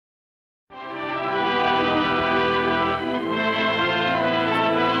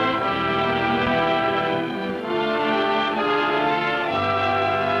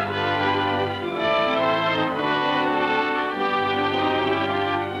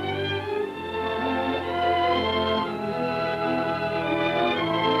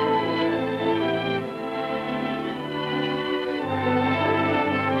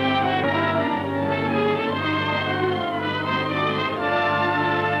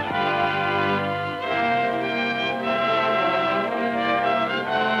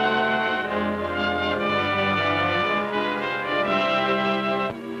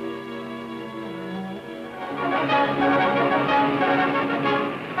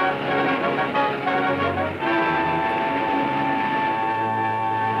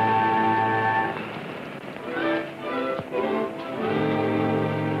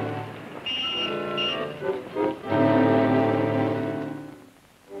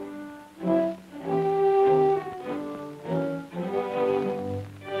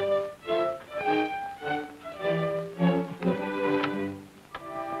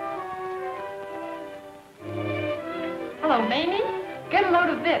Get a load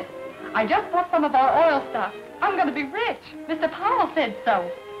of this. I just bought some of our oil stock. I'm going to be rich. Mr. Powell said so.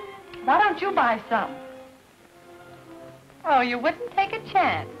 Why don't you buy some? Oh, you wouldn't take a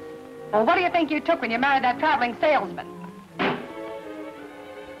chance. Well, what do you think you took when you married that traveling salesman?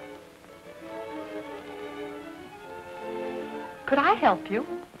 Could I help you?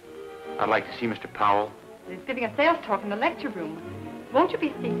 I'd like to see Mr. Powell. He's giving a sales talk in the lecture room. Won't you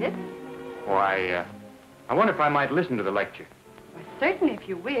be seated? Oh, I wonder if I might listen to the lecture. Well, certainly, if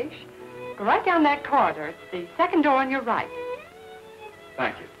you wish. Go right down that corridor. It's the second door on your right.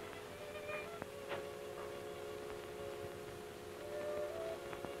 Thank you.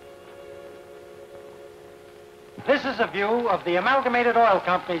 This is a view of the Amalgamated Oil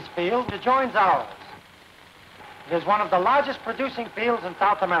Company's field that joins ours. It is one of the largest producing fields in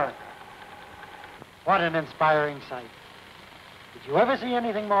South America. What an inspiring sight. Did you ever see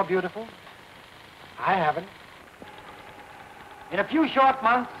anything more beautiful? I haven't. In a few short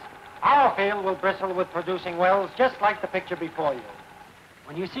months, our field will bristle with producing wells just like the picture before you.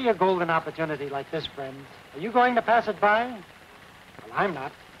 When you see a golden opportunity like this, friends, are you going to pass it by? Well, I'm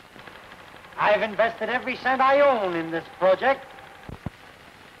not. I've invested every cent I own in this project.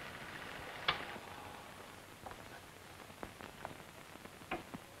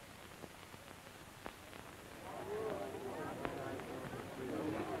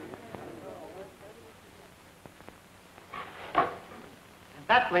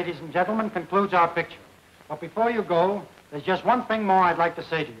 That, ladies and gentlemen, concludes our picture. But before you go, there's just one thing more I'd like to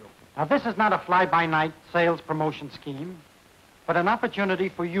say to you. Now, this is not a fly-by-night sales promotion scheme, but an opportunity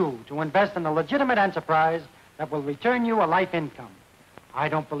for you to invest in a legitimate enterprise that will return you a life income. I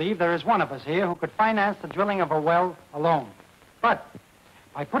don't believe there is one of us here who could finance the drilling of a well alone. But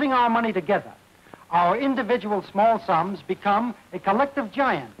by putting our money together, our individual small sums become a collective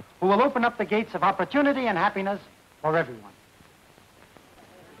giant who will open up the gates of opportunity and happiness for everyone.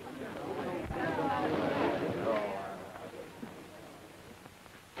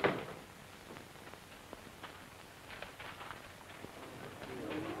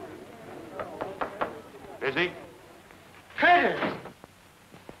 Busy? Curtis!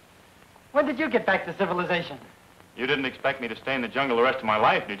 When did you get back to civilization? You didn't expect me to stay in the jungle the rest of my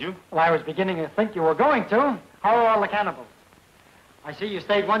life, did you? Well, I was beginning to think you were going to. How are all the cannibals? I see you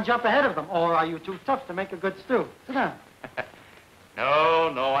stayed one jump ahead of them. Or are you too tough to make a good stew? Sit down.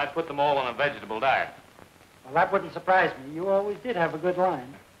 No, I put them all on a vegetable diet. Well, that wouldn't surprise me. You always did have a good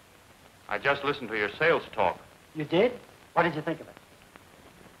line. I just listened to your sales talk. You did? What did you think of it?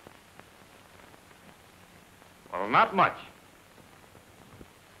 Well, not much.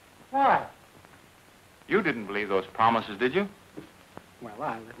 Why? You didn't believe those promises, did you? Well,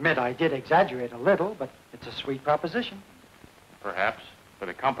 I'll admit I did exaggerate a little, but it's a sweet proposition. Perhaps, for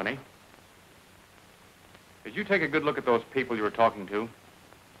the company. Did you take a good look at those people you were talking to?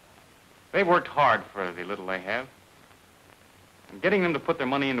 They've worked hard for the little they have. And getting them to put their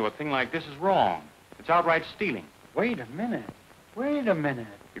money into a thing like this is wrong. It's outright stealing. Wait a minute. Wait a minute.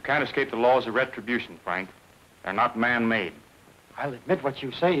 You can't escape the laws of retribution, Frank. They're not man-made. I'll admit what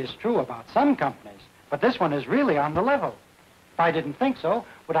you say is true about some companies, but this one is really on the level. If I didn't think so,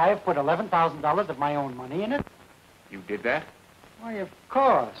 would I have put $11,000 of my own money in it? You did that? Why, of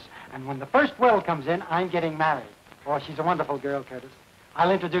course. And when the first well comes in, I'm getting married. Oh, she's a wonderful girl, Curtis. I'll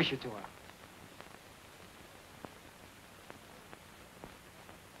introduce you to her.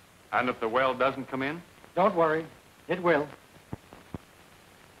 And if the well doesn't come in? Don't worry. It will.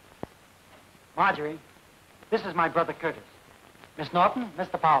 Marjorie, this is my brother Curtis. Miss Norton,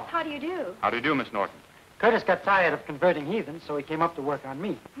 Mr. Powell. How do you do? How do you do, Miss Norton? Curtis got tired of converting heathens, so he came up to work on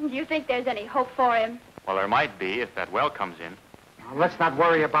me. Do you think there's any hope for him? Well, there might be if that well comes in. Now, let's not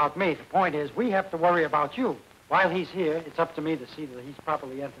worry about me. The point is, we have to worry about you. While he's here, it's up to me to see that he's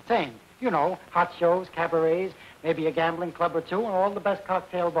properly entertained. You know, hot shows, cabarets, maybe a gambling club or two, and all the best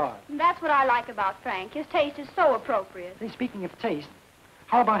cocktail bars. That's what I like about Frank. His taste is so appropriate. Hey, speaking of taste,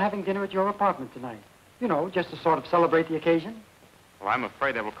 how about having dinner at your apartment tonight? You know, just to sort of celebrate the occasion. Well, I'm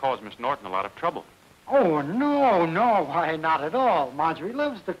afraid that will cause Miss Norton a lot of trouble. Oh, no, why, not at all. Marjorie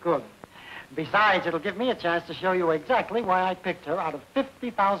loves to cook. Besides, it'll give me a chance to show you exactly why I picked her out of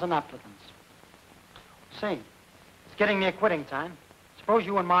 50,000 applicants. Say, it's getting near quitting time. Suppose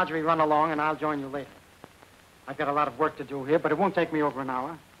you and Marjorie run along, and I'll join you later. I've got a lot of work to do here, but it won't take me over an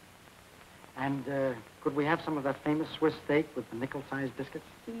hour. And, could we have some of that famous Swiss steak with the nickel-sized biscuits?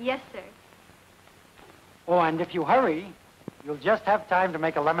 Yes, sir. Oh, and if you hurry, you'll just have time to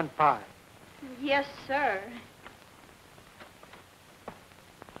make a lemon pie. Yes, sir.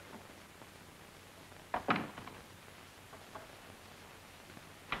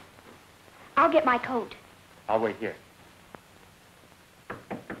 I'll get my coat. I'll wait here.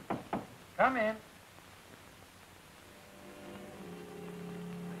 Come in.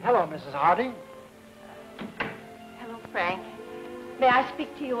 Hello, Mrs. Hardy. Hello, Frank. May I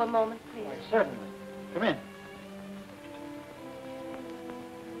speak to you a moment, please? Why, certainly. Come in.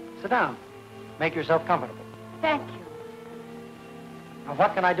 Sit down. Make yourself comfortable. Thank you. Now,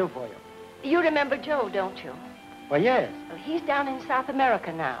 what can I do for you? You remember Joe, don't you? Well, yes. Well, he's down in South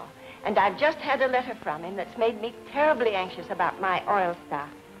America now, and I've just had a letter from him that's made me terribly anxious about my oil stock.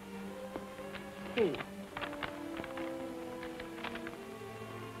 See.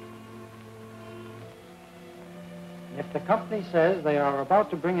 If the company says they are about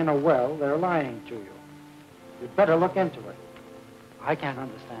to bring in a well, they're lying to you. You'd better look into it. I can't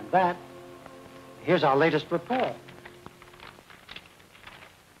understand that. Here's our latest report.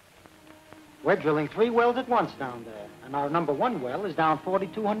 We're drilling 3 wells at once down there, and our number 1 well is down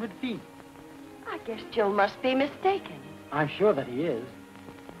 4,200 feet. I guess Joe must be mistaken. I'm sure that he is.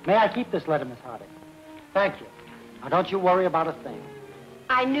 May I keep this letter, Miss Hardy? Thank you. Now, don't you worry about a thing.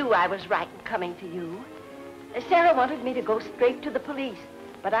 I knew I was right in coming to you. Sarah wanted me to go straight to the police,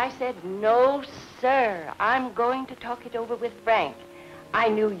 but I said, no, sir. I'm going to talk it over with Frank. I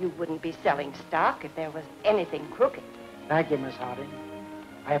knew you wouldn't be selling stock if there was anything crooked. Thank you, Miss Hardy.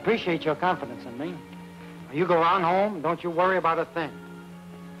 I appreciate your confidence in me. Now, you go on home and don't you worry about a thing.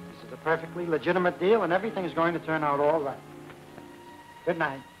 This is a perfectly legitimate deal, and everything's going to turn out all right. Good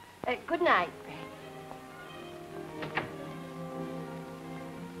night. Good night, Frank.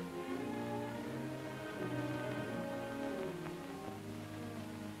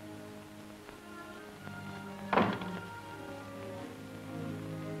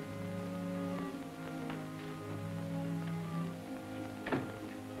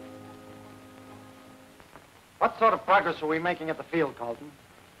 What sort of progress are we making at the field, Carlton?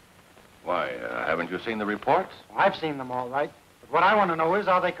 Why, haven't you seen the reports? Well, I've seen them all right. But what I want to know is,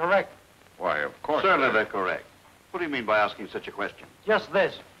 are they correct? Why, of course. Certainly they're correct. What do you mean by asking such a question? Just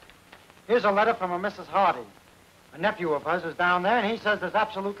this. Here's a letter from a Mrs. Hardy. A nephew of hers is down there, and he says there's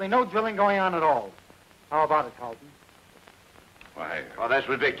absolutely no drilling going on at all. How about it, Carlton? Why, Oh, that's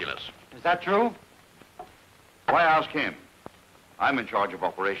ridiculous. Is that true? Why ask him? I'm in charge of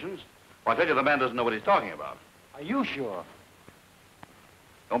operations. Well, I tell you, the man doesn't know what he's talking about. Are you sure?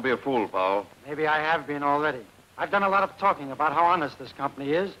 Don't be a fool, Powell. Maybe I have been already. I've done a lot of talking about how honest this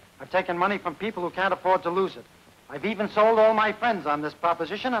company is. I've taken money from people who can't afford to lose it. I've even sold all my friends on this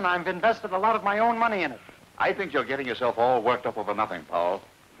proposition, and I've invested a lot of my own money in it. I think you're getting yourself all worked up over nothing, Powell.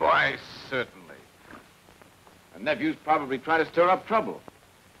 why, certainly. And nephew's probably trying to stir up trouble.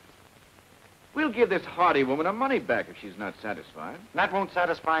 We'll give this Hardy woman her money back if she's not satisfied. That won't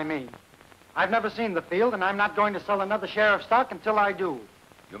satisfy me. I've never seen the field, and I'm not going to sell another share of stock until I do.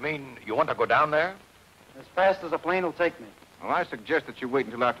 You mean you want to go down there? As fast as a plane will take me. Well, I suggest that you wait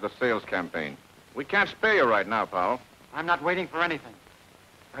until after the sales campaign. We can't spare you right now, Powell. I'm not waiting for anything.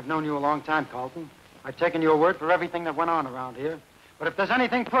 I've known you a long time, Carlton. I've taken your word for everything that went on around here. But if there's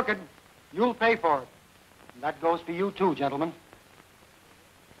anything crooked, you'll pay for it. And that goes for you, too, gentlemen.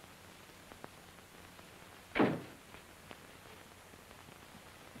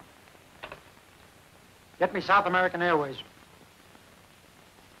 Get me South American Airways.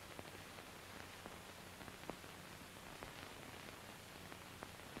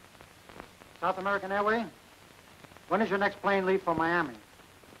 South American Airway? When does your next plane leave for Miami?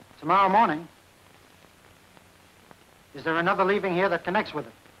 Tomorrow morning. Is there another leaving here that connects with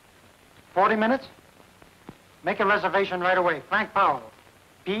it? 40 minutes? Make a reservation right away. Frank Powell.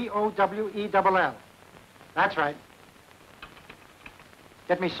 Powell. That's right.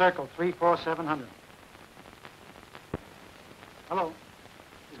 Get me Circle 34700. Hello.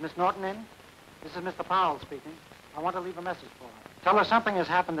 Is Miss Norton in? This is Mr. Powell speaking. I want to leave a message for her. Tell her something has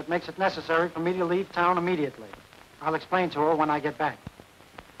happened that makes it necessary for me to leave town immediately. I'll explain to her when I get back.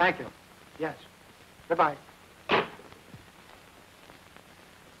 Thank you. Yes. Goodbye.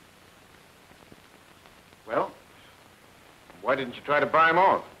 Well, why didn't you try to buy him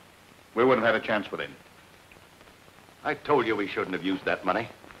off? We wouldn't have had a chance with him. I told you we shouldn't have used that money.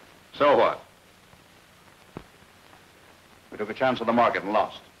 So what? We took a chance on the market and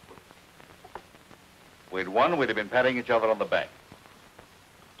lost. If we'd won, we'd have been patting each other on the back.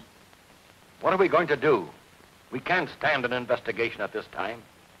 What are we going to do? We can't stand an investigation at this time.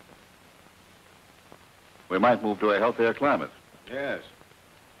 We might move to a healthier climate. Yes.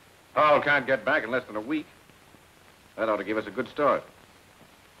 Powell can't get back in less than a week. That ought to give us a good start.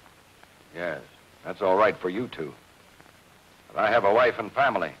 Yes, that's all right for you two. But I have a wife and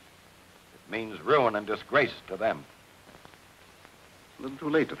family. It means ruin and disgrace to them. A little too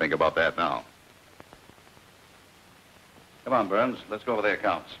late to think about that now. Come on, Burns. Let's go over the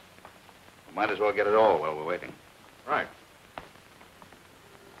accounts. Might as well get it all while we're waiting. Right.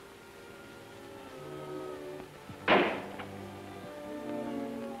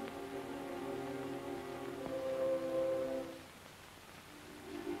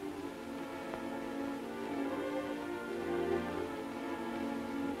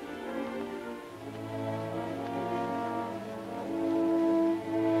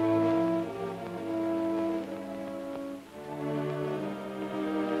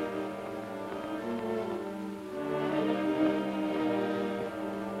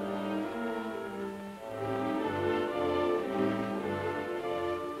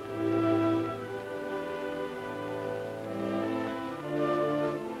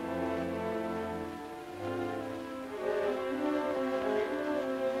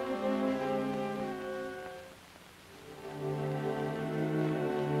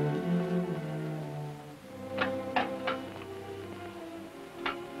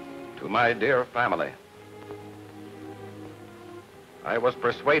 To my dear family, I was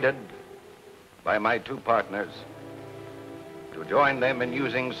persuaded by my two partners to join them in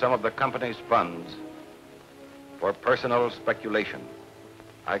using some of the company's funds for personal speculation.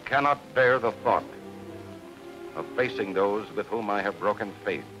 I cannot bear the thought of facing those with whom I have broken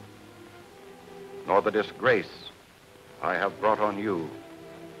faith, nor the disgrace I have brought on you,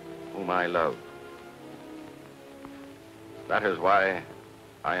 whom I love. That is why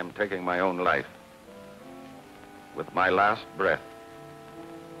I am taking my own life. With my last breath,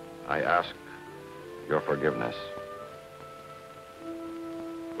 I ask your forgiveness.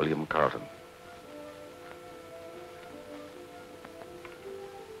 William Carlton.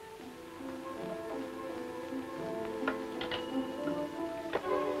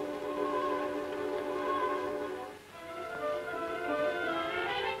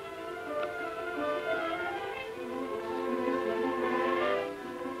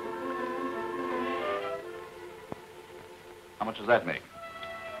 How much does that make?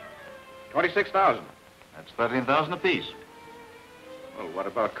 26,000. That's 13,000 apiece. Well, what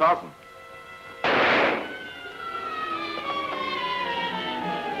about Carlton?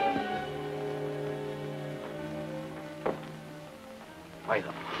 Why,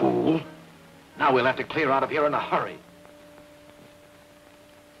 the fool. Now we'll have to clear out of here in a hurry.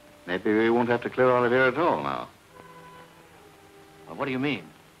 Maybe we won't have to clear out of here at all now. Well, what do you mean?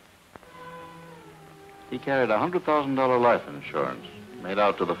 He carried a $100,000 life insurance made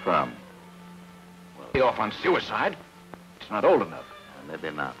out to the firm. Well, be off on suicide. It's not old enough.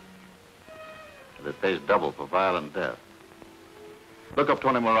 Maybe not. But it pays double for violent death. Look up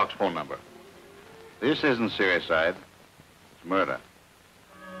Tony Maroc's phone number. This isn't suicide. It's murder.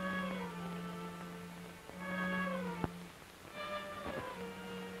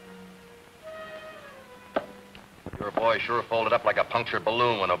 Your boy sure folded up like a punctured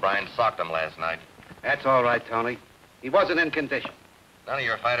balloon when O'Brien socked him last night. That's all right, Tony. He wasn't in condition. None of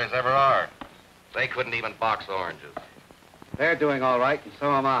your fighters ever are. They couldn't even box oranges. They're doing all right, and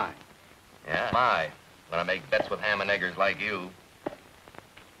so am I. Yeah, my. When I make bets with ham and eggers like you.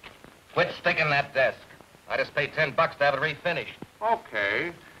 Quit sticking that desk. I just paid $10 to have it refinished.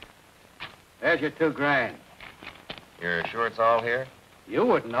 Okay. There's your $2,000. You're sure it's all here? You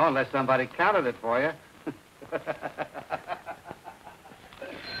wouldn't know unless somebody counted it for you.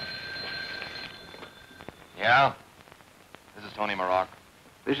 Yeah? This is Tony Maroc.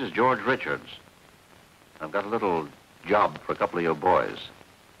 This is George Richards. I've got a little job for a couple of your boys.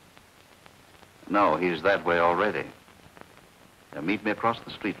 No, he's that way already. Now, meet me across the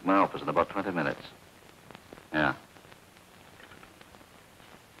street from my office in about 20 minutes. Yeah.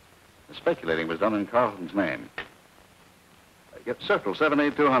 The speculating was done in Carlton's name. Get Circle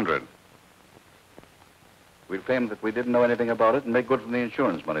 78200. We'll claim that we didn't know anything about it and make good from the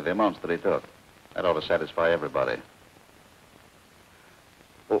insurance money, the amounts that he took. That ought to satisfy everybody.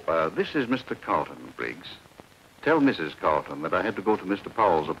 Oh, this is Mr. Carlton, Briggs. Tell Mrs. Carlton that I had to go to Mr.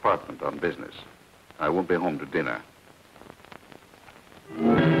 Powell's apartment on business. I won't be home to dinner.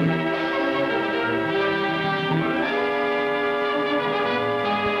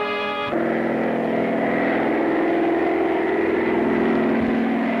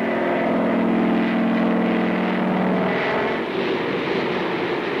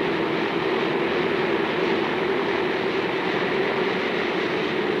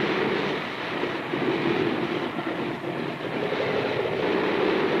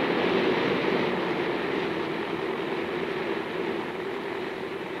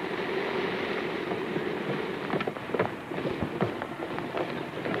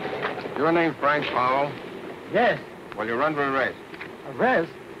 Your name Frank Powell? Yes. Well, you're under arrest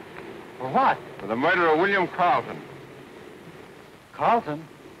Arrest? For what? for the murder of William Carlton. Carlton?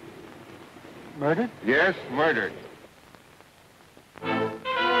 Murdered? Yes, murdered.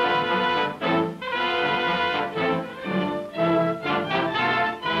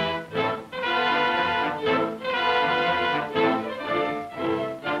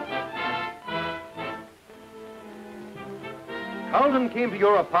 Carlton came to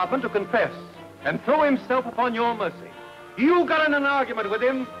your apartment to confess and throw himself upon your mercy. You got in an argument with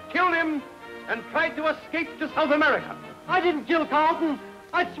him, killed him, and tried to escape to South America. I didn't kill Carlton.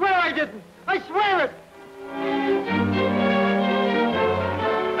 I swear I didn't. I swear it.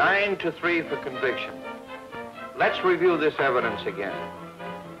 9-3 for conviction. Let's review this evidence again.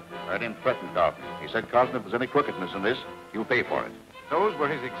 I didn't threaten Carlton. He said, Carlton, if there's any crookedness in this, you'll pay for it. Those were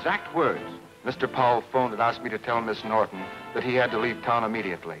his exact words. Mr. Powell phoned and asked me to tell Miss Norton that he had to leave town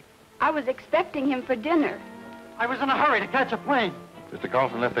immediately. I was expecting him for dinner. I was in a hurry to catch a plane. Mr.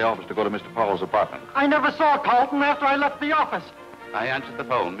 Carlton left the office to go to Mr. Powell's apartment. I never saw Carlton after I left the office. I answered the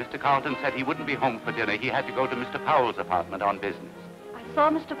phone. Mr. Carlton said he wouldn't be home for dinner. He had to go to Mr. Powell's apartment on business. I saw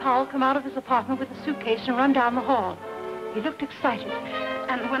Mr. Powell come out of his apartment with a suitcase and run down the hall. He looked excited.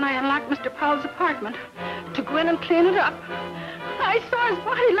 And when I unlocked Mr. Powell's apartment to go in and clean it up, I saw his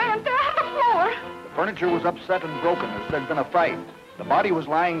body laying there on the floor. The furniture was upset and broken as there'd been a fight. The body was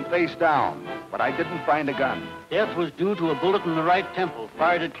lying face down, but I didn't find a gun. Death was due to a bullet in the right temple,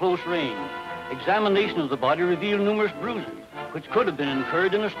 fired at close range. Examination of the body revealed numerous bruises, which could have been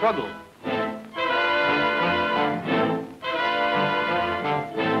incurred in a struggle.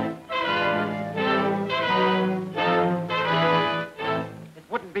 It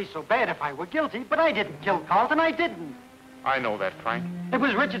wouldn't be so bad if I were guilty, but I didn't kill Carlton. I didn't. I know that, Frank. It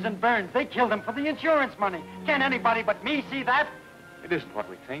was Richards and Burns. They killed him for the insurance money. Can't anybody but me see that? It isn't what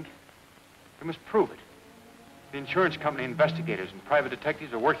we think. We must prove it. The insurance company investigators and private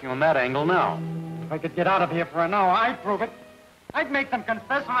detectives are working on that angle now. If I could get out of here for an hour, I'd prove it. I'd make them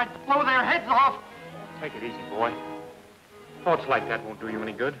confess or I'd blow their heads off. Take it easy, boy. Thoughts like that won't do you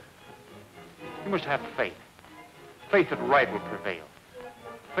any good. You must have faith. Faith that right will prevail.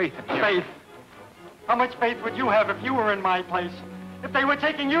 Faith that... Faith? How much faith would you have if you were in my place? If they were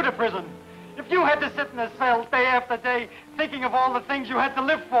taking you to prison? If you had to sit in a cell day after day thinking of all the things you had to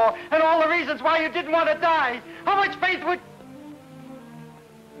live for and all the reasons why you didn't want to die, how much faith would...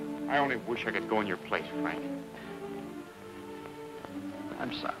 I only wish I could go in your place, Frank.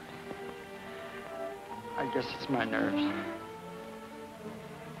 I'm sorry. I guess it's my nerves.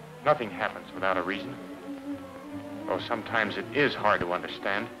 Nothing happens without a reason. Though sometimes it is hard to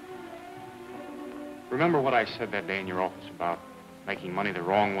understand. Remember what I said that day in your office about making money the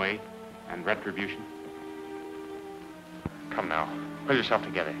wrong way and retribution? Come now, pull yourself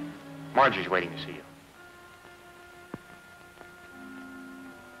together. Margie's waiting to see you.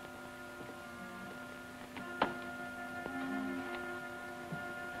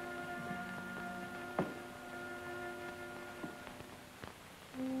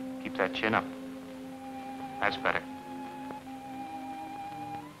 Keep that chin up. That's better.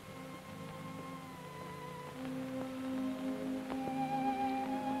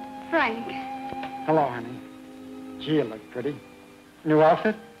 Frank. Hello, honey. Gee, you look pretty. New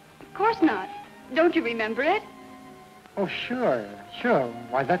outfit? Of course not. Don't you remember it? Oh, sure.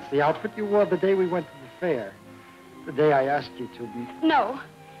 Why, that's the outfit you wore the day we went to the fair. The day I asked you to. No.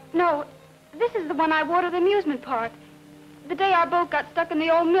 This is the one I wore to the amusement park. The day our boat got stuck in the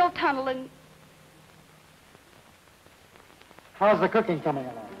old mill tunnel and... How's the cooking coming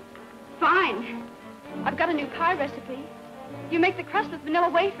along? Fine. I've got a new pie recipe. You make the crust with vanilla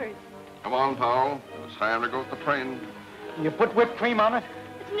wafers. Come on, Powell. It's time to go to the train. You put whipped cream on it?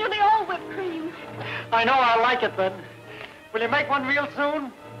 It's nearly all whipped cream. I know I like it, then. Will you make one real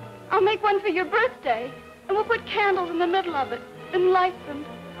soon? I'll make one for your birthday. And we'll put candles in the middle of it and light them.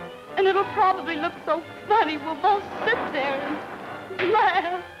 And it'll probably look so funny we'll both sit there and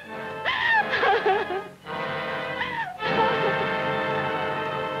laugh.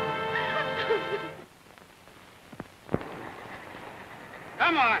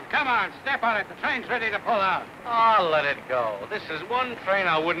 Come on, step on it. The train's ready to pull out. Oh, let it go. This is one train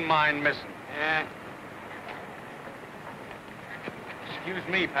I wouldn't mind missing. Yeah. Excuse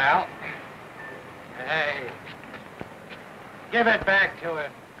me, pal. Hey. Give it back to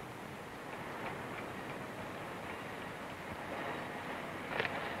him.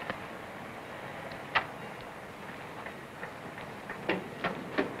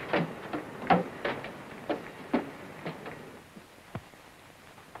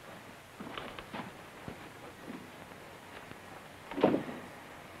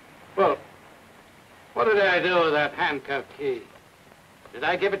 Well, what did I do with that handcuff key? Did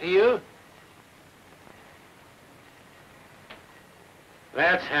I give it to you?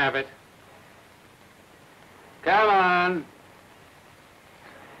 Let's have it. Come on.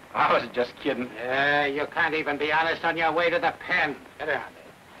 I was just kidding. You can't even be honest on your way to the pen. Get out there.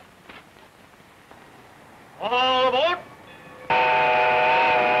 All aboard.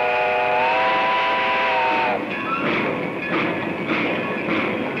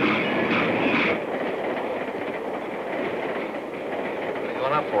 What are you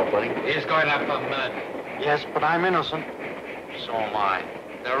going up for, buddy? He's going up for murder. Yes, but I'm innocent. So am I.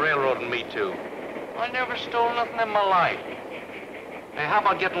 They're railroading me, too. I never stole nothing in my life. Hey, how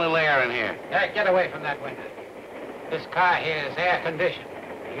about getting a little air in here? Hey, get away from that window. This car here is air conditioned.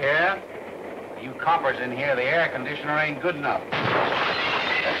 Yeah? You coppers in here, the air conditioner ain't good enough.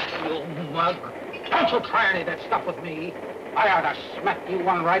 You mug. Don't you try any of that stuff with me. I ought to smack you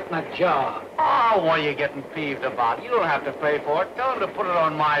one right in the jaw. Oh, what are you getting peeved about? You don't have to pay for it. Tell them to put it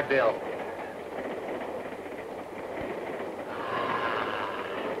on my bill.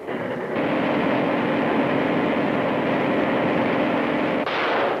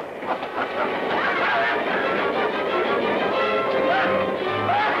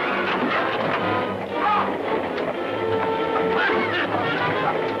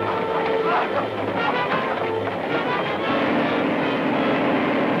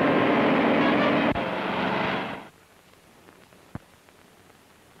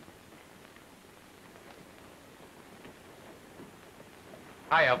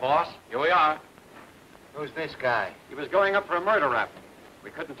 Hiya, boss. Here we are. Who's this guy? He was going up for a murder rap. We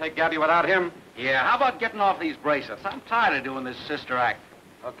couldn't take Gabby without him. Yeah, how about getting off these bracelets? I'm tired of doing this sister act.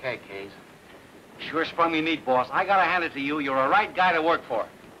 Okay, Keys. Sure sprung me neat, boss. I gotta hand it to you. You're a right guy to work for.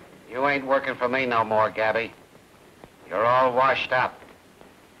 You ain't working for me no more, Gabby. You're all washed up.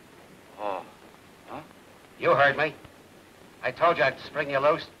 Oh. Huh? You heard me. I told you I'd spring you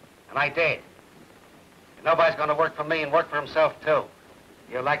loose, and I did. And nobody's gonna work for me and work for himself, too.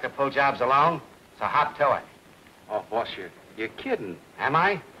 You like to pull jobs alone, so hop to it. Oh, boss, you're kidding. Am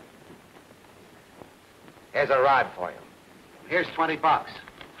I? Here's a rod for you. Here's $20.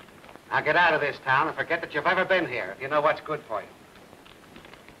 Now get out of this town and forget that you've ever been here, if you know what's good for you.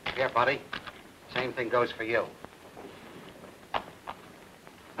 Here, buddy. Same thing goes for you.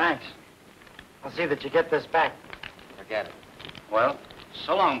 Thanks. I'll see that you get this back. Forget it. Well,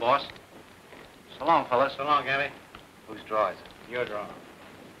 so long, boss. So long, fellas. So long, Gabby. Whose draw is it? Your draw.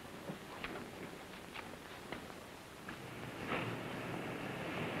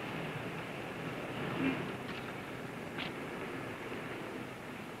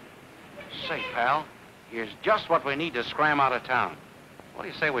 Say, pal, here's just what we need to scram out of town. What do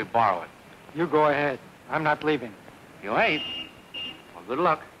you say we borrow it? You go ahead. I'm not leaving. You ain't? Well, good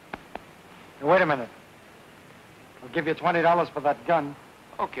luck. Now, wait a minute. I'll give you $20 for that gun.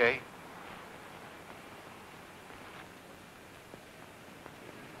 Okay.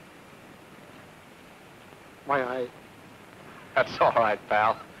 Why, That's all right,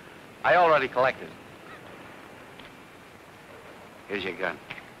 pal. I already collected. Here's your gun.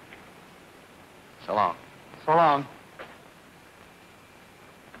 So long. So long.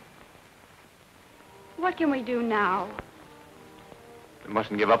 What can we do now? We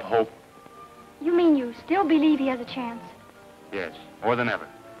mustn't give up hope. You mean you still believe he has a chance? Yes, more than ever.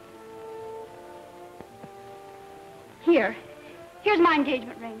 Here's my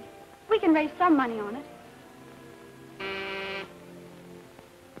engagement ring. We can raise some money on it.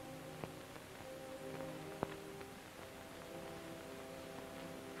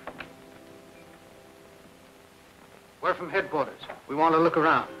 We're from headquarters. We want to look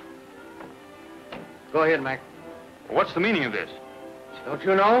around. Go ahead, Mac. Well, what's the meaning of this? Don't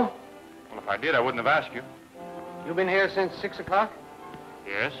you know? Well, if I did, I wouldn't have asked you. You've been here since 6 o'clock?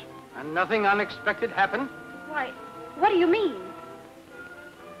 Yes? And nothing unexpected happened? Why, what do you mean?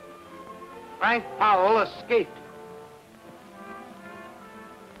 Frank Powell escaped.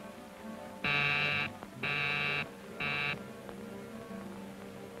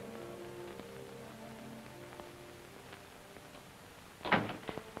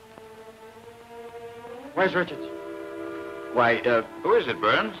 Where's Richards? Why, who is it,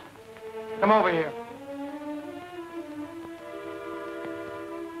 Burns? Come over here.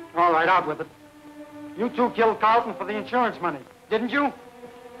 All right, out with it. You two killed Carlton for the insurance money, didn't you?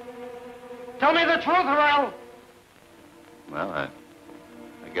 Tell me the truth, or I'll... Well, I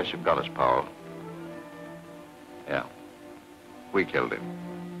guess you've got us, Powell. Yeah. We killed him.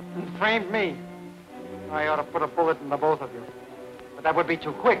 And framed me. I ought to put a bullet in the both of you. But that would be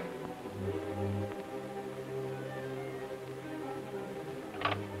too quick.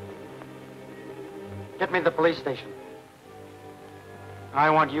 Get me to the police station. I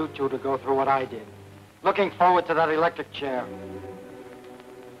want you two to go through what I did. Looking forward to that electric chair.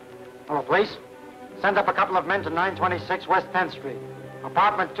 Hello, police? Send up a couple of men to 926 West 10th Street.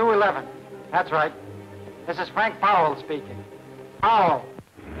 Apartment 211. That's right. This is Frank Powell speaking. Powell.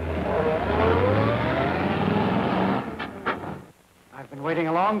 I've been waiting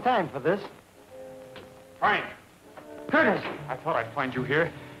a long time for this. Frank! Curtis! I thought I'd find you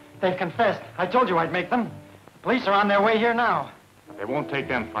here. They've confessed. I told you I'd make them. The police are on their way here now. They won't take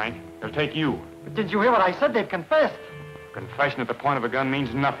them, Frank. They'll take you. But did you hear what I said? They've confessed. Confession at the point of a gun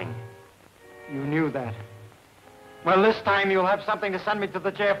means nothing. You knew that. Well, this time you'll have something to send me to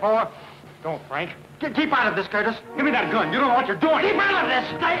the chair for. Don't, Frank. Keep out of this, Curtis. Give me that gun. You don't know what you're doing. Keep out of this.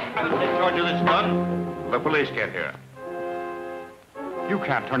 I told you this gun. The police get here. You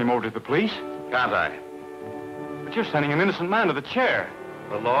can't turn him over to the police. Can't I? But you're sending an innocent man to the chair.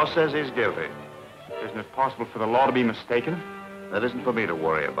 The law says he's guilty. Isn't it possible for the law to be mistaken? That isn't for me to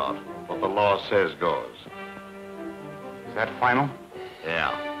worry about. What the law says goes. Is that final?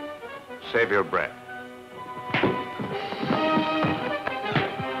 Yeah. Save your breath.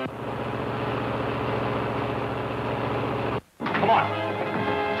 Come on.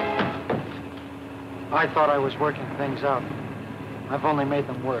 I thought I was working things out. I've only made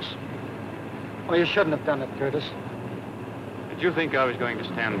them worse. Well, you shouldn't have done it, Curtis. Did you think I was going to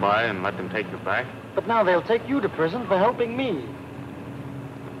stand by and let them take you back? But now they'll take you to prison for helping me.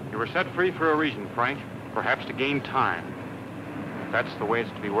 You were set free for a reason, Frank. Perhaps to gain time. If that's the way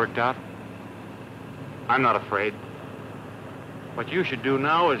it's to be worked out, I'm not afraid. What you should do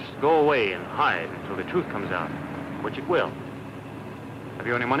now is go away and hide until the truth comes out, which it will. Have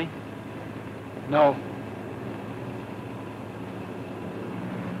you any money? No.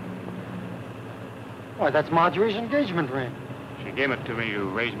 Why, that's Marjorie's engagement ring. She gave it to me to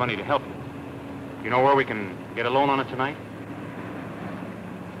raise money to help you. You know where we can get a loan on it tonight?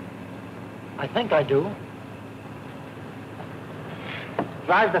 I think I do.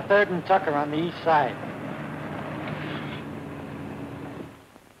 Drive the 3rd and Tucker on the east side.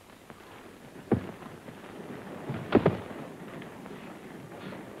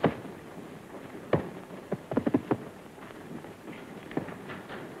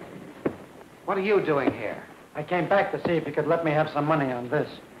 What are you doing here? I came back to see if you could let me have some money on this.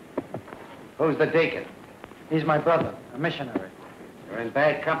 Who's the deacon? He's my brother, a missionary. You're in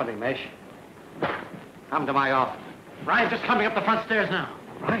bad company, Mish. Come to my office. Ryan's just coming up the front stairs now.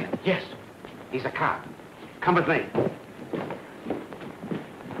 Ryan? Yes. He's a cop. Come with me.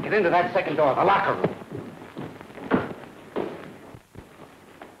 Get into that second door, the locker room.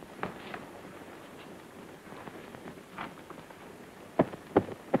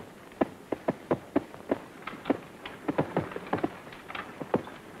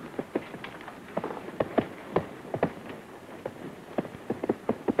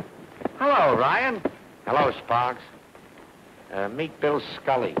 Hello, Ryan. Hello, Sparks. Meet Bill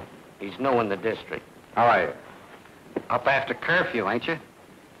Scully. He's new in the district. How are you? Up after curfew, ain't you?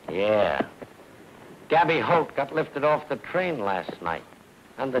 Yeah. Gabby Holt got lifted off the train last night.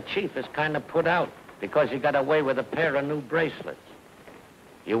 And the chief is kind of put out because he got away with a pair of new bracelets.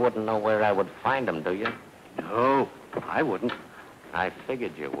 You wouldn't know where I would find them, do you? No, I wouldn't. I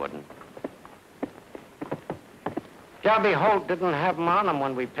figured you wouldn't. Gabby Holt didn't have them on him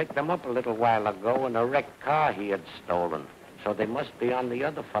when we picked them up a little while ago in a wrecked car he had stolen. So they must be on the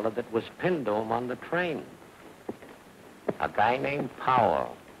other fella that was pinned to him on the train. A guy named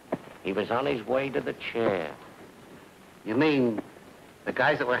Powell. He was on his way to the chair. You mean the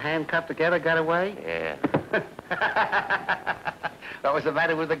guys that were handcuffed together got away? Yeah. What was the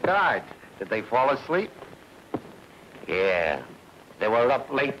matter with the guards? Did they fall asleep? Yeah. They were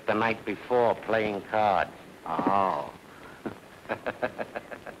up late the night before playing cards. Oh.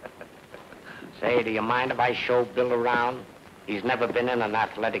 Say, do you mind if I show Bill around? He's never been in an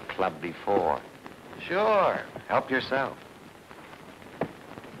athletic club before. Sure. Help yourself.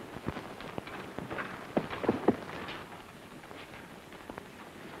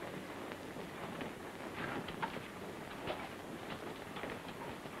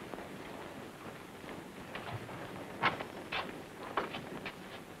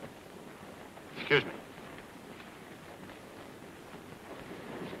 Excuse me.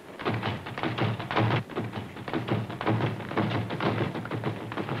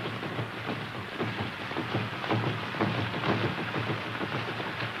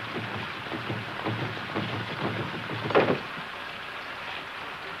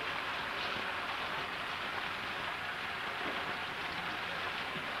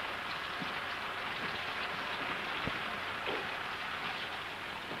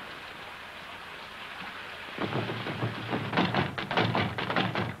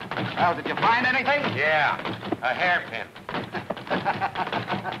 Well, did you find anything? Yeah, a hairpin.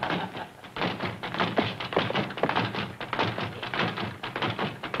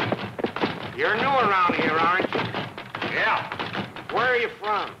 You're new around here, aren't you? Yeah. Where are you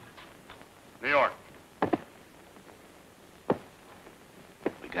from? New York.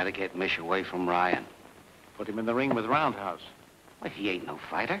 We gotta get Mish away from Ryan. Put him in the ring with Roundhouse. Well, he ain't no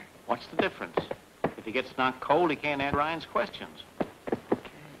fighter. What's the difference? If he gets knocked cold, he can't answer Ryan's questions.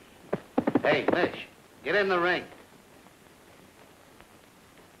 Hey, Mish, get in the ring.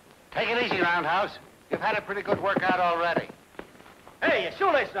 Take it easy, Roundhouse. You've had a pretty good workout already. Hey, your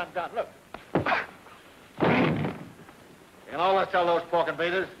shoelace is undone. Look. You know, let's tell those pork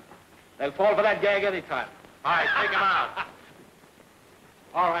invaders. They'll fall for that gag anytime. All right, take him out.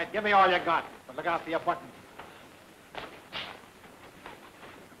 All right, give me all you got, but look out for your buttons.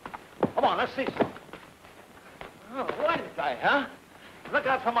 Come on, let's see some. Oh, white guy, huh? Look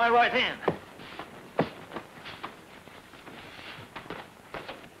out for my right hand.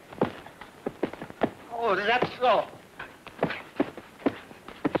 Oh, is that so?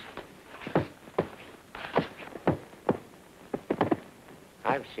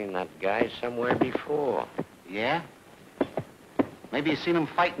 I've seen that guy somewhere before. Yeah? Maybe you've seen him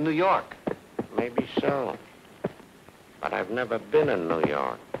fight in New York. Maybe so. But I've never been in New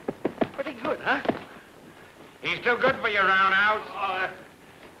York. Pretty good, huh? He's too good for you, Roundhouse.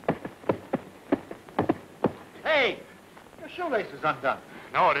 Hey, your shoelace is undone.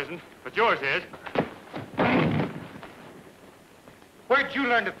 No, it isn't, but yours is. Where'd you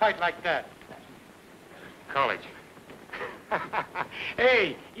learn to fight like that? College.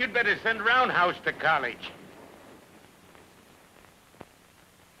 Hey, you'd better send Roundhouse to college.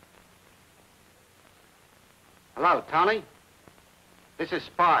 Hello, Tony. This is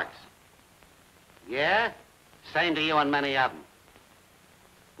Sparks. Yeah? Same to you and many of them.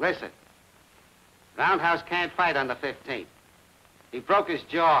 Listen, Roundhouse can't fight on the 15th. He broke his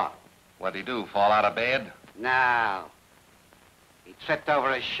jaw. What'd he do, fall out of bed? No. He tripped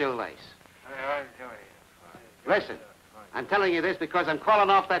over his shoelace. Listen, I'm telling you this because I'm calling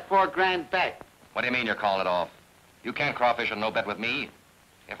off that $4,000 bet. What do you mean you're calling it off? You can't crawfish on no bet with me.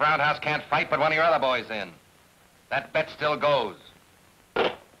 If Roundhouse can't fight, put one of your other boys in. That bet still goes.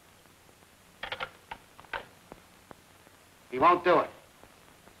 He won't do it.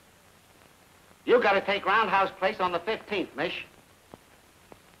 You got to take Roundhouse place on the 15th, Mish.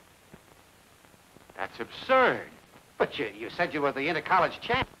 That's absurd. But you said you were the inter-college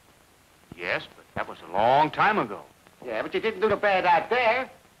champ. Yes, but that was a long time ago. Yeah, but you didn't do the bad out there.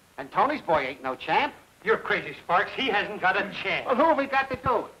 And Tony's boy ain't no champ. You're crazy, Sparks. He hasn't got a chance. Well, who have we got to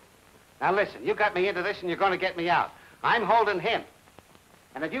do it? Now, listen, you got me into this and you're going to get me out. I'm holding him.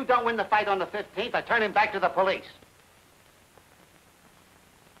 And if you don't win the fight on the 15th, I turn him back to the police.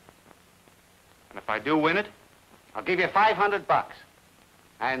 And if I do win it? I'll give you $500.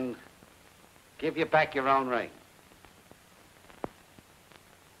 And give you back your own ring.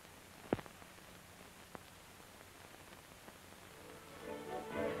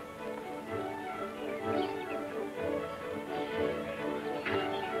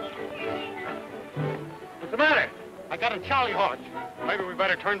 What's the matter? I got a Charlie horse. Maybe we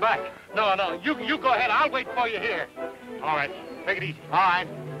better turn back. No, you go ahead. I'll wait for you here. All right, take it easy. All right.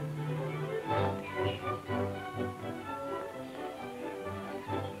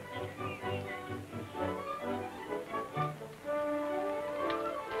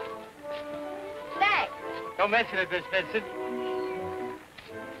 Thanks. Don't mention it, Miss Vincent.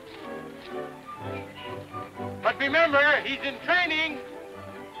 But remember, he's in training.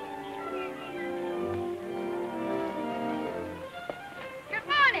 Good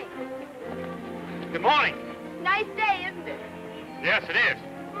morning. Good morning. Nice day, isn't it? Yes, it is.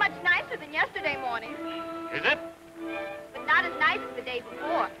 Much nicer than yesterday morning, Is it? but not as nice as the day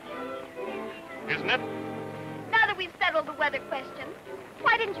before. Isn't it? Now that we've settled the weather question,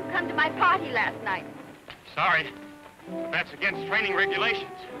 why didn't you come to my party last night? Sorry. That's against training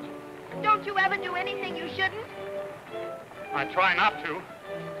regulations. Don't you ever do anything you shouldn't? I try not to.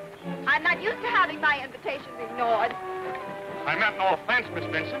 I'm not used to having my invitations ignored. I meant no offense, Miss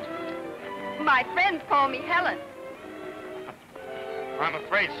Vincent. My friends call me Helen. I'm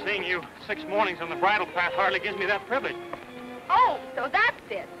afraid seeing you 6 mornings on the bridle path hardly gives me that privilege. Oh, so that's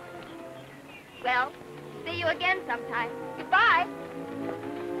it. Well, see you again sometime. Goodbye.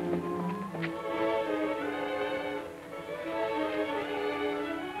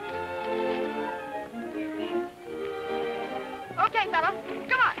 Okay, fella,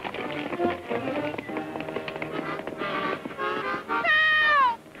 come on.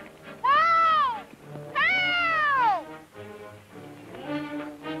 Help! Whoa! Help!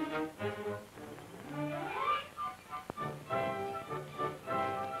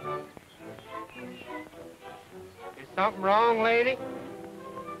 Is something wrong, lady?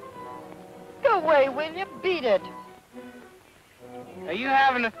 away, will you? Beat it. Are you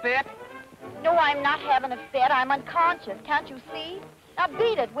having a fit? No, I'm not having a fit. I'm unconscious. Can't you see? Now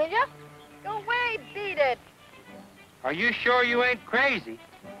beat it, will you? Go away, beat it. Are you sure you ain't crazy?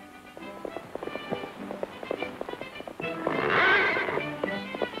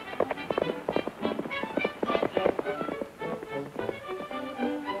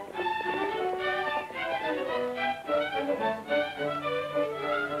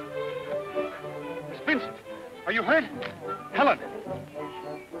 Vincent, are you hurt? Helen.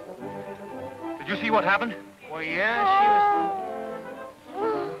 Did you see what happened? Well, yeah,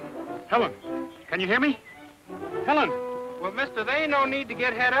 Helen, can you hear me? Helen. Well, mister, there ain't no need to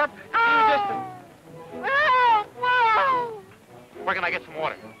get head up. Where can I get some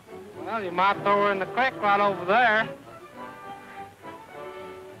water? Well, you might throw her in the creek right over there.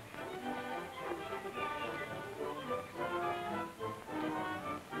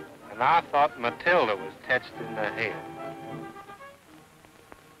 And I thought Matilda was touched in the head.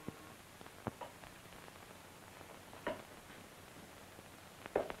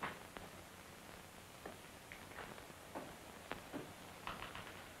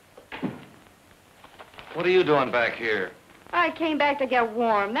 What are you doing back here? I came back to get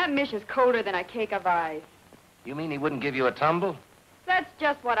warm. That mish is colder than a cake of ice. You mean he wouldn't give you a tumble? That's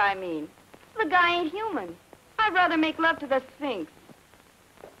just what I mean. The guy ain't human. I'd rather make love to the Sphinx.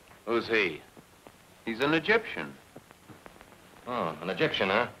 Who's he? He's an Egyptian. Oh, an Egyptian,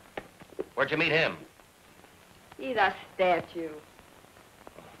 huh? Where'd you meet him? He's a statue.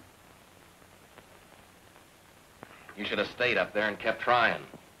 You should have stayed up there and kept trying.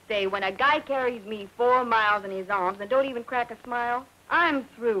 Say, when a guy carries me 4 miles in his arms and don't even crack a smile, I'm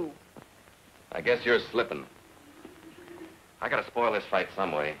through. I guess you're slipping. I gotta spoil this fight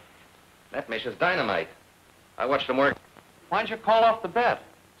some way. That mish is dynamite. I watched him work. Why don't you call off the bet?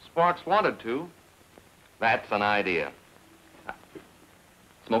 Sparks wanted to. That's an idea.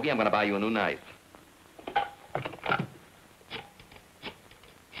 Smokey, I'm gonna buy you a new knife.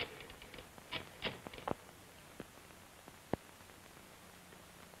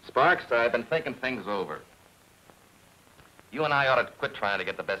 Sparks, I've been thinking things over. You and I ought to quit trying to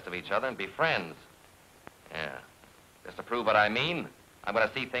get the best of each other and be friends. Yeah. Just to prove what I mean, I'm going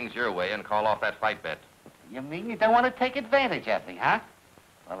to see things your way and call off that fight bet. You mean you don't want to take advantage of me, huh?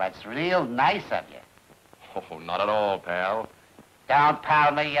 Well, that's real nice of you. Oh, not at all, pal. Don't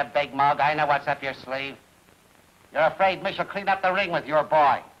pal me, you big mug. I know what's up your sleeve. You're afraid Mish will clean up the ring with your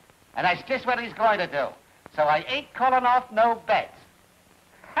boy. And that's just what he's going to do. So I ain't calling off no bets.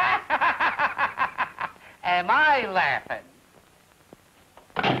 Am I laughing?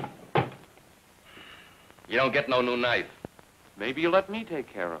 You don't get no new knife. Maybe you let me take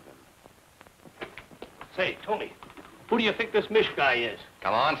care of him. Say, Tony, who do you think this Mish guy is?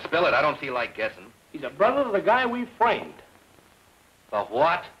 Come on, spill it. I don't feel like guessing. He's a brother of the guy we framed. The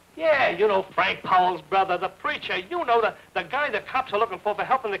what? Yeah, you know Frank Powell's brother, the preacher. You know, the guy the cops are looking for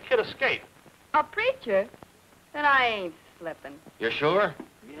helping the kid escape. A preacher? Then I ain't slipping. You're sure?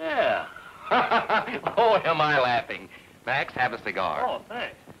 Yeah. Oh, am I laughing? Max, have a cigar. Oh,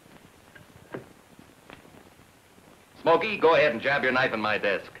 thanks. Smokey, go ahead and jab your knife in my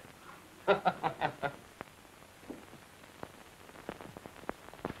desk.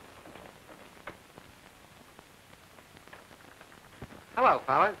 Hello,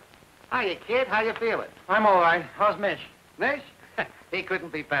 fellas. Hiya, kid. How you feeling? I'm all right. How's Mish? Mish? He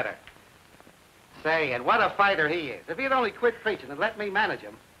couldn't be better. Say, and what a fighter he is. If he'd only quit preaching and let me manage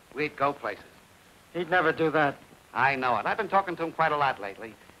him, we'd go places. He'd never do that. I know it. I've been talking to him quite a lot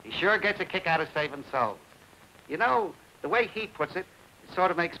lately. He sure gets a kick out of saving souls. You know, the way he puts it, it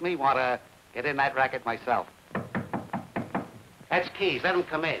sort of makes me want to get in that racket myself. That's Keys. Let him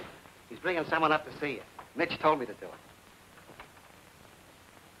come in. He's bringing someone up to see you. Mitch told me to do it.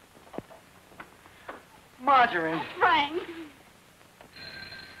 Marjorie. Frank.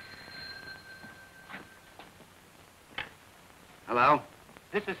 Hello?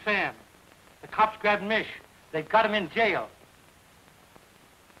 This is Sam. The cops grabbed Mish. They've got him in jail.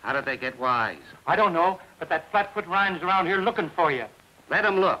 How did they get wise? I don't know, but that flatfoot Ryan's around here looking for you. Let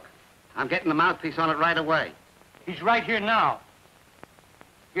him look. I'm getting the mouthpiece on it right away. He's right here now.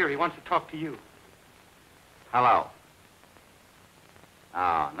 Here, he wants to talk to you. Hello.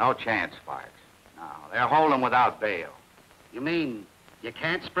 Oh, no chance, Sparks. No, they'll hold him without bail. You mean you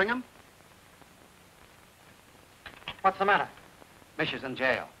can't spring him? What's the matter? Mish is in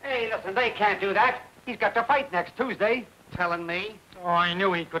jail. Hey, listen, they can't do that. He's got to fight next Tuesday. Telling me? Oh, I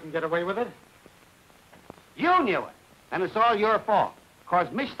knew he couldn't get away with it. You knew it. And it's all your fault.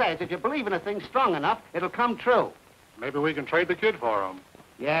 Because Mish says if you believe in a thing strong enough, it'll come true. Maybe we can trade the kid for him.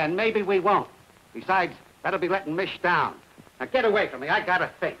 Yeah, and maybe we won't. Besides, that'll be letting Mish down. Now get away from me. I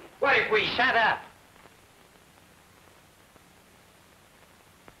gotta think. What if we Shut up.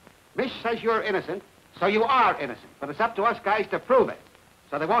 Mish says you're innocent, so you are innocent. But it's up to us guys to prove it.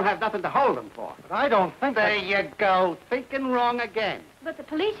 So they won't have nothing to hold him for. But I don't think There you go. Thinking wrong again. But the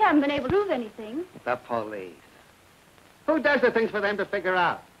police haven't been able to prove anything. The police. Who does the things for them to figure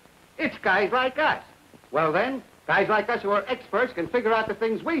out? It's guys like us. Well then, guys like us who are experts can figure out the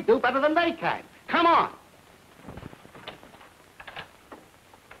things we do better than they can. Come on.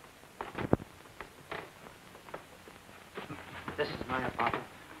 This is my apartment.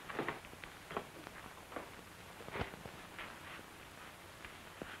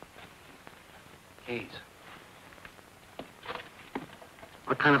 Keys.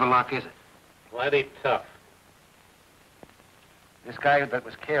 What kind of a lock is it? Plenty tough. This guy that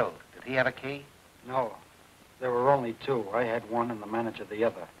was killed, did he have a key? No. There were only two. I had one and the manager the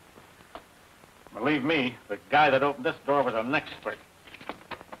other. Believe me, the guy that opened this door was an expert.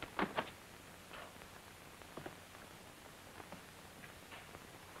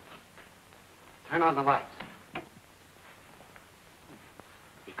 Turn on the lights.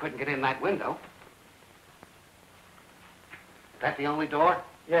 He couldn't get in that window. Is that the only door?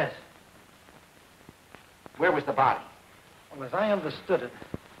 Yes. Where was the body? Well, as I understood it,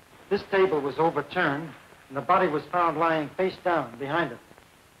 this table was overturned and the body was found lying face down behind it.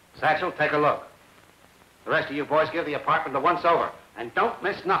 Satchel, take a look. The rest of you boys give the apartment a once-over, and don't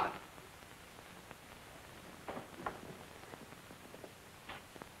miss nothing.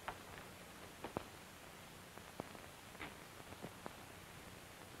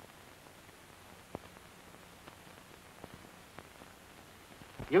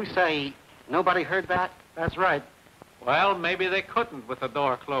 You say nobody heard that? That's right. Well, maybe they couldn't with the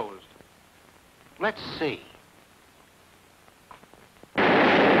door closed. Let's see.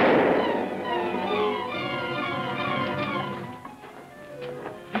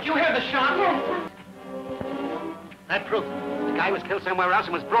 Did you hear the shot? Yes. That proves it. The guy was killed somewhere else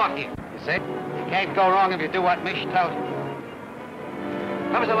and was brought here. You see? You can't go wrong if you do what Mish tells you.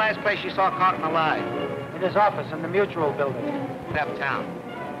 When was the last place you saw Carlton alive? In his office in the Mutual building. Uptown.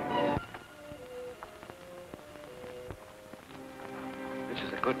 Which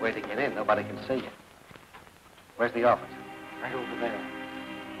is a good way to get in. Nobody can see you. Where's the office? Right over there.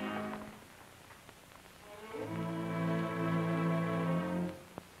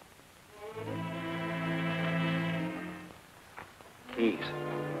 Keys.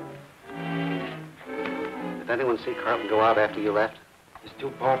 Did anyone see Carlton go out after you left? His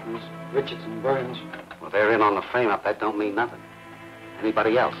two partners, Richards and Burns. Well, they're in on the frame-up. That don't mean nothing.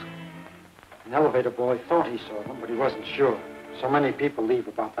 Anybody else? An elevator boy thought he saw them, but he wasn't sure. So many people leave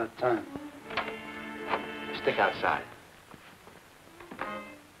about that time. Stick outside.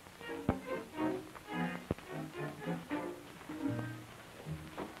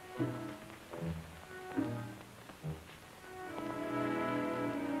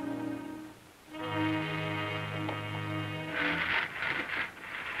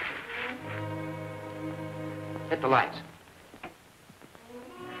 Hit the lights.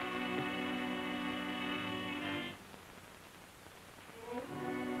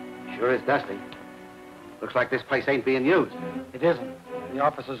 Sure is dusty. Looks like this place ain't being used. It isn't. The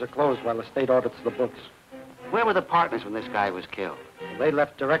offices are closed while the state audits the books. Where were the partners when this guy was killed? They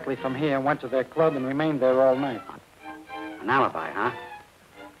left directly from here and went to their club and remained there all night. An alibi, huh?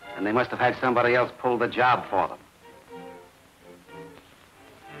 And they must have had somebody else pull the job for them.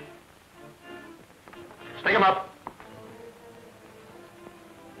 Stick him up.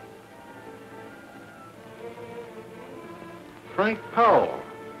 Frank Powell.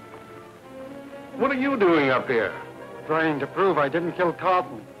 What are you doing up here? Trying to prove I didn't kill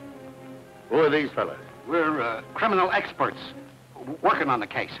Carlton. Who are these fellas? We're criminal experts working on the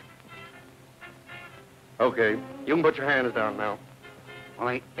case. Okay, you can put your hands down now.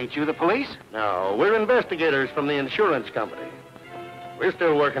 Well, ain't you the police? No, we're investigators from the insurance company. We're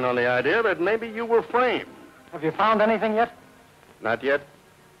still working on the idea that maybe you were framed. Have you found anything yet? Not yet.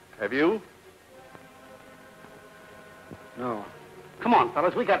 Have you? No. Come on,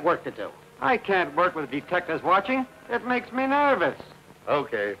 fellas, we got work to do. I can't work with detectives watching. It makes me nervous.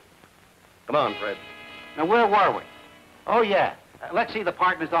 Okay. Come on, Fred. Now, where were we? Oh, yeah. Let's see the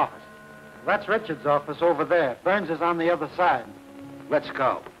partner's office. That's Richards' office over there. Burns is on the other side. Let's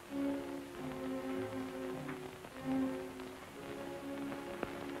go.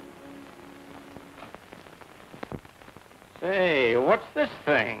 Say, what's this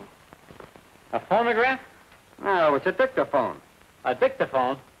thing? A phonograph? No, it's a dictaphone. A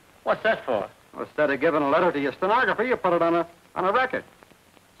dictaphone? What's that for? Well, instead of giving a letter to your stenographer, you put it on a record.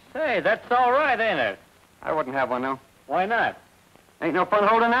 Say, that's all right, ain't it? I wouldn't have one, no. Why not? Ain't no fun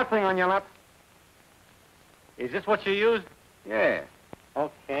holding that thing on your lap. Is this what you use? Yeah.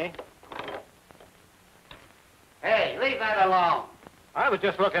 Okay. Hey, leave that alone. I was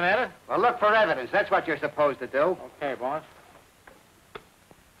just looking at it. Well, look for evidence. That's what you're supposed to do. Okay, boss.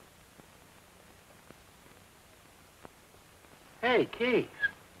 Hey, Keith,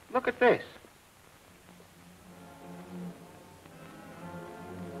 look at this.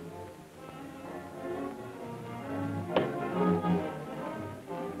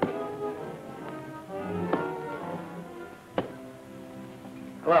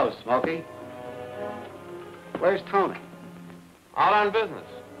 Hello, Smokey. Where's Tony? Out on business.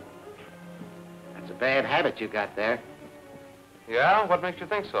 That's a bad habit you got there. Yeah? What makes you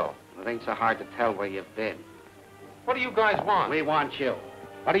think so? It ain't so hard to tell where you've been. What do you guys want? We want you.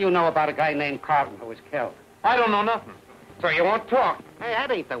 What do you know about a guy named Carlton who was killed? I don't know nothing. So you won't talk? Hey, that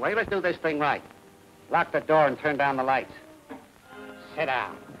ain't the way. Let's do this thing right. Lock the door and turn down the lights. Sit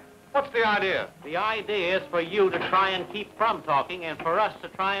down. What's the idea? The idea is for you to try and keep from talking and for us to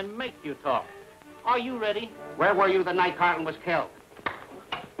try and make you talk. Are you ready? Where were you the night Carlton was killed?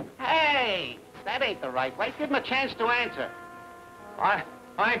 Hey, that ain't the right way. Give him a chance to answer. I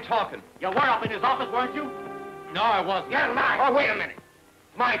ain't talking. You were up in his office, weren't you? No, I wasn't. You're not. Oh, wait a minute.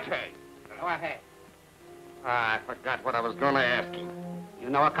 My turn. Go ahead. I forgot what I was going to ask you. You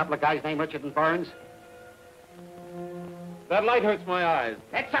know a couple of guys named Richard and Burns? That light hurts my eyes.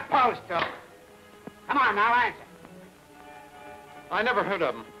 It's supposed to. Come on, now, answer. I never heard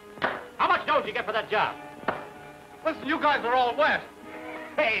of them. How much dough did you get for that job? Listen, you guys are all wet.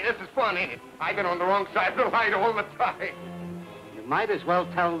 Hey, this is fun, ain't it? I've been on the wrong side of the light all the time. You might as well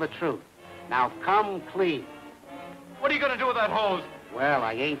tell the truth. Now, come clean. What are you going to do with that hose? Well,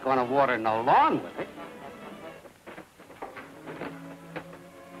 I ain't going to water no lawn with it.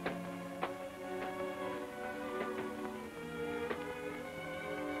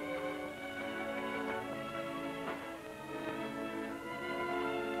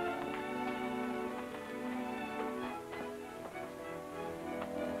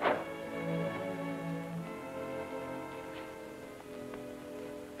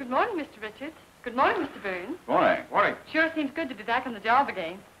 Good morning, Mr. Richards. Good morning, Mr. Burns. Morning. Morning. Sure seems good to be back on the job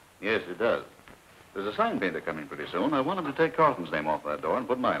again. Yes, it does. There's a sign painter coming pretty soon. I want him to take Carlton's name off that door and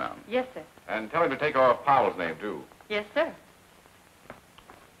put mine on. Yes, sir. And tell him to take off Powell's name, too. Yes, sir.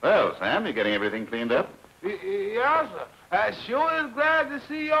 Well, Sam, you getting everything cleaned up? Yes, sir. I sure is glad to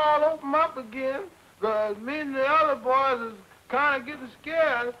see y'all open up again, because me and the other boys is kind of getting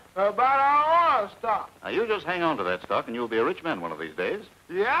scared about our oil stock. Now, you just hang on to that stock, and you'll be a rich man one of these days.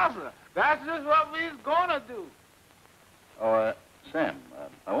 Yes, sir. That's just what we's gonna do. Oh, Sam,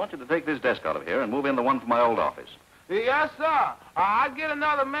 I want you to take this desk out of here and move in the one from my old office. Yes, sir. I'll get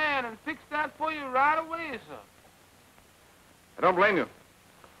another man and fix that for you right away, sir. I don't blame you.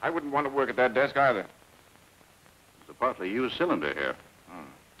 I wouldn't want to work at that desk either. There's a partly used cylinder here.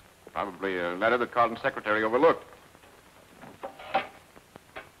 Probably a letter that Carlton's secretary overlooked.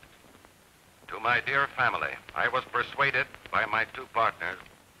 To my dear family, I was persuaded by my two partners.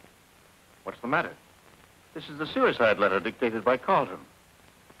 What's the matter? This is the suicide letter dictated by Carlton.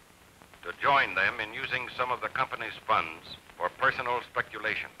 To join them in using some of the company's funds for personal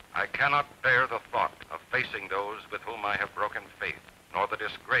speculation. I cannot bear the thought of facing those with whom I have broken faith, nor the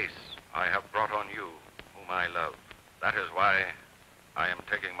disgrace I have brought on you, whom I love. That is why I am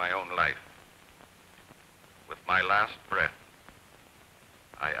taking my own life. With my last breath,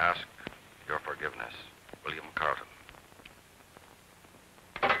 I ask your forgiveness, William Carlton.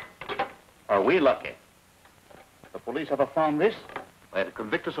 Are we lucky? The police ever found this? They had to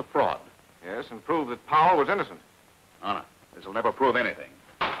convict us of fraud. Yes, and prove that Powell was innocent. Oh, no. This will never prove anything.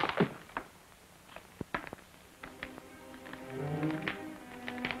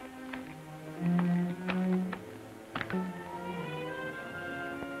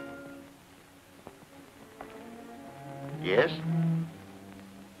 Yes?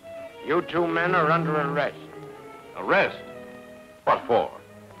 You two men are under arrest. Arrest? What for?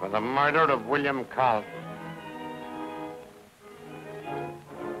 For the murder of William Carlton.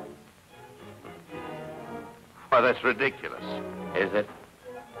 Why, that's ridiculous. Is it?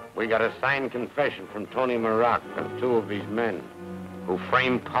 We got a signed confession from Tony Maroc and two of his men who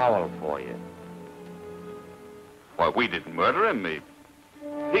framed Powell for you. Why, we didn't murder him.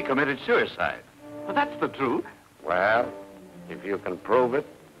 He committed suicide. Well, that's the truth. Well, if you can prove it,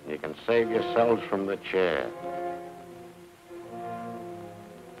 you can save yourselves from the chair.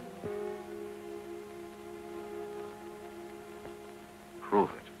 Prove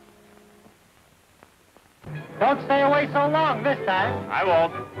it. Don't stay away so long this time. I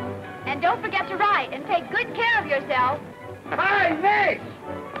won't. And don't forget to write and take good care of yourself. Hi, Nick!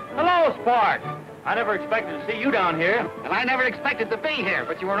 Hello, Spark. I never expected to see you down here. And I never expected to be here,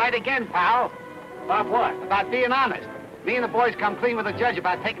 but you were right again, pal. About what? About being honest. Me and the boys come clean with the judge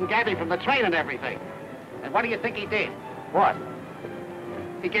about taking Gabby from the train and everything. And what do you think he did? What?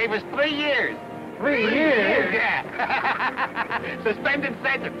 He gave us 3 years. 3 years? Yeah. Suspended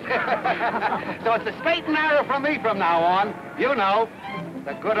sentence. So it's a straight and narrow from me from now on. You know,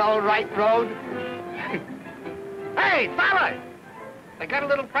 the good old right road. Hey, fella! I got a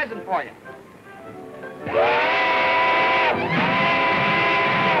little present for you.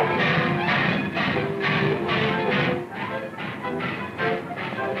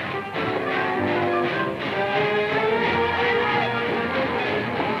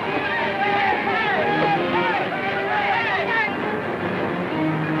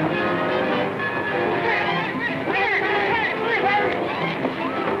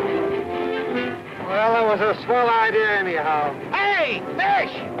 Well, it was a swell idea anyhow. Hey,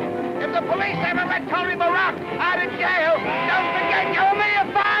 Fish! If the police ever let Tony Maroc out of jail, don't forget your